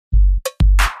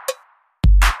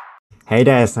Hey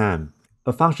there, Sam.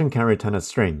 A function can return a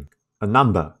string, a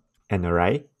number, an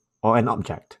array, or an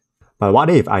object. But what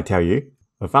if I tell you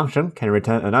a function can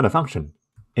return another function?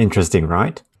 Interesting,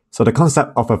 right? So the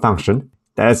concept of a function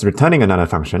that is returning another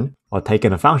function or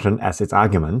taking a function as its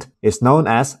argument is known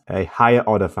as a higher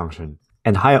order function.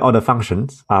 And higher order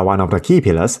functions are one of the key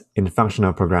pillars in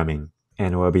functional programming.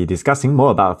 And we'll be discussing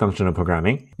more about functional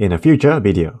programming in a future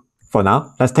video. For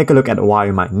now, let's take a look at why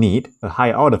we might need a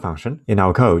higher order function in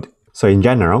our code. So in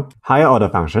general, higher order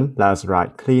function let us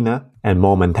write cleaner and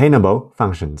more maintainable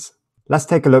functions. Let's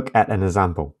take a look at an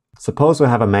example. Suppose we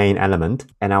have a main element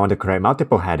and I want to create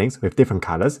multiple headings with different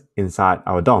colors inside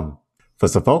our DOM.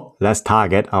 First of all, let's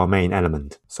target our main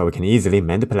element so we can easily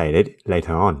manipulate it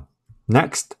later on.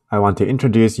 Next, I want to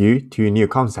introduce you to new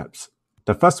concepts.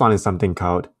 The first one is something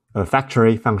called a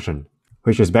factory function,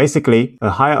 which is basically a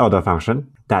higher order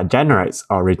function that generates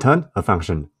or returns a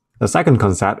function. The second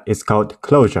concept is called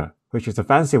closure, which is a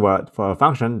fancy word for a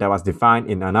function that was defined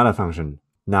in another function.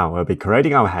 Now we'll be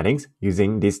creating our headings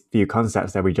using these few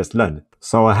concepts that we just learned.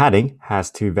 So a heading has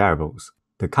two variables,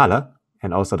 the color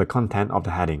and also the content of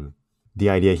the heading. The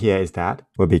idea here is that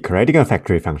we'll be creating a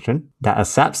factory function that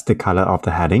accepts the color of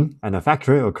the heading, and the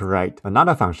factory will create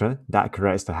another function that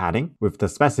creates the heading with the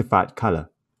specified color.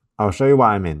 I'll show you what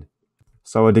I mean.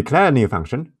 So we'll declare a new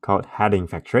function called heading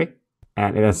factory,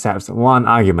 and it accepts one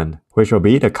argument, which will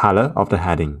be the color of the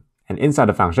heading. And inside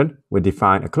the function, we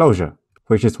define a closure,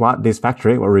 which is what this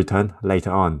factory will return later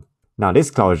on. Now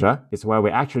this closure is where we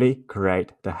actually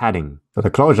create the heading. So the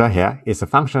closure here is a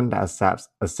function that accepts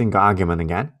a single argument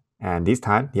again, and this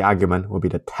time the argument will be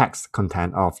the text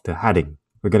content of the heading.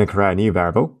 We're going to create a new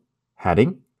variable,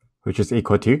 heading, which is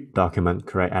equal to document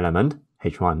create element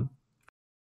h1.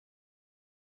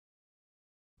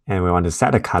 And we want to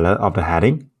set the color of the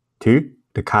heading to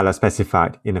the color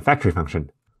specified in the factory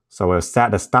function. So we'll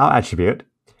set the style attribute.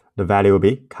 The value will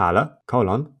be color,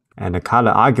 and the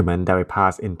color argument that we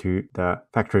pass into the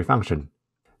factory function.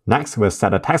 Next, we'll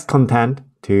set the text content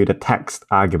to the text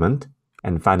argument,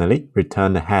 and finally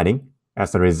return the heading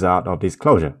as a result of this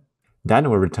closure. Then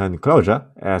we'll return closure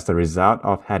as the result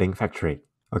of heading factory.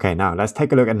 Okay, now let's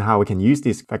take a look at how we can use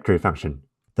this factory function.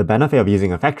 The benefit of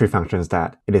using a factory function is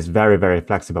that it is very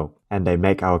flexible, and they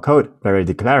make our code very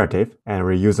declarative and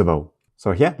reusable.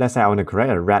 So here, let's say I want to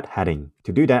create a red heading.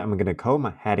 To do that, I'm going to call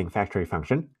my heading factory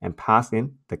function and pass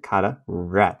in the color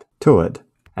red to it.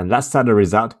 And let's set the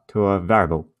result to a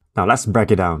variable. Now let's break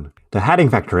it down. The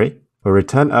heading factory will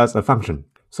return us a function.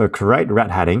 So create red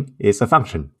heading is a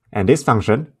function. And this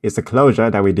function is the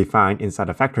closure that we define inside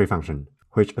the factory function,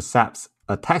 which accepts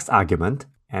a text argument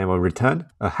and will return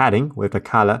a heading with the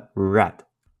color red.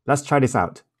 Let's try this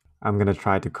out. I'm going to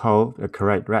try to call the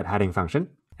create red heading function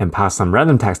and pass some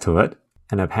random text to it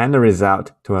and append the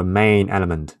result to a main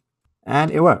element.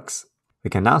 And it works. We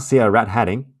can now see a red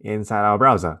heading inside our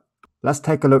browser. Let's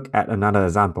take a look at another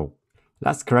example.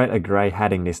 Let's create a gray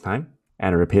heading this time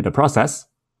and repeat the process.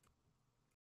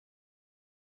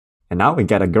 And now we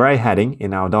get a gray heading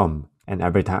in our DOM. And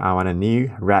every time I want a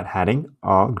new red heading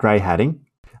or gray heading,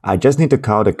 I just need to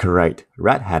call the create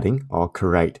red heading or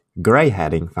create gray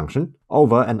heading function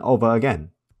over and over again,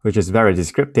 which is very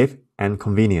descriptive and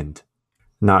convenient.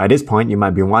 Now at this point, you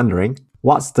might be wondering,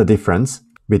 what's the difference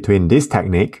between this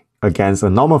technique against a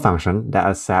normal function that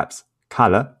accepts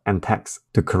color and text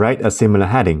to create a similar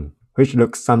heading, which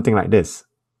looks something like this.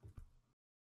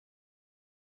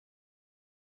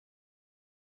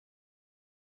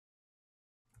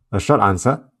 A short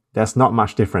answer, there's not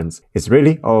much difference. It's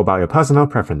really all about your personal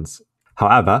preference.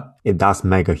 However, it does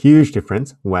make a huge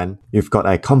difference when you've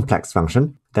got a complex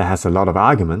function that has a lot of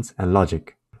arguments and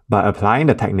logic. By applying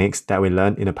the techniques that we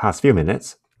learned in the past few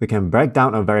minutes, we can break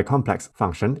down a very complex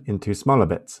function into smaller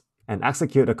bits and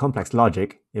execute the complex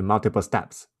logic in multiple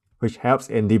steps, which helps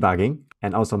in debugging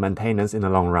and also maintenance in the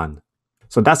long run.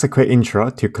 So that's a quick intro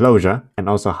to closure and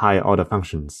also higher order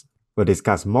functions. We'll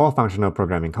discuss more functional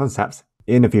programming concepts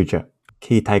in the future.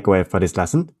 Key takeaway for this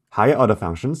lesson: higher order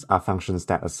functions are functions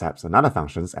that accept another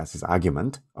function as its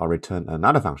argument or return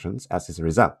another function as its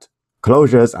result.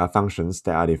 Closures are functions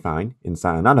that are defined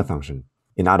inside another function.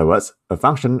 In other words, a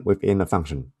function within a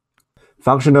function.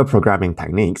 Functional programming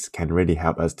techniques can really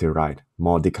help us to write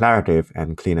more declarative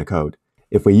and cleaner code.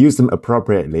 If we use them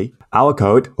appropriately, our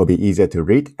code will be easier to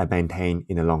read and maintain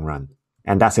in the long run.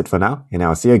 And that's it for now, and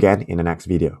I'll see you again in the next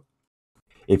video.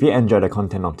 If you enjoyed the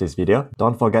content of this video,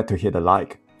 don't forget to hit the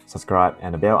like, subscribe,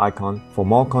 and the bell icon for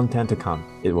more content to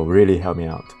come. It will really help me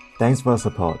out. Thanks for the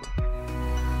support.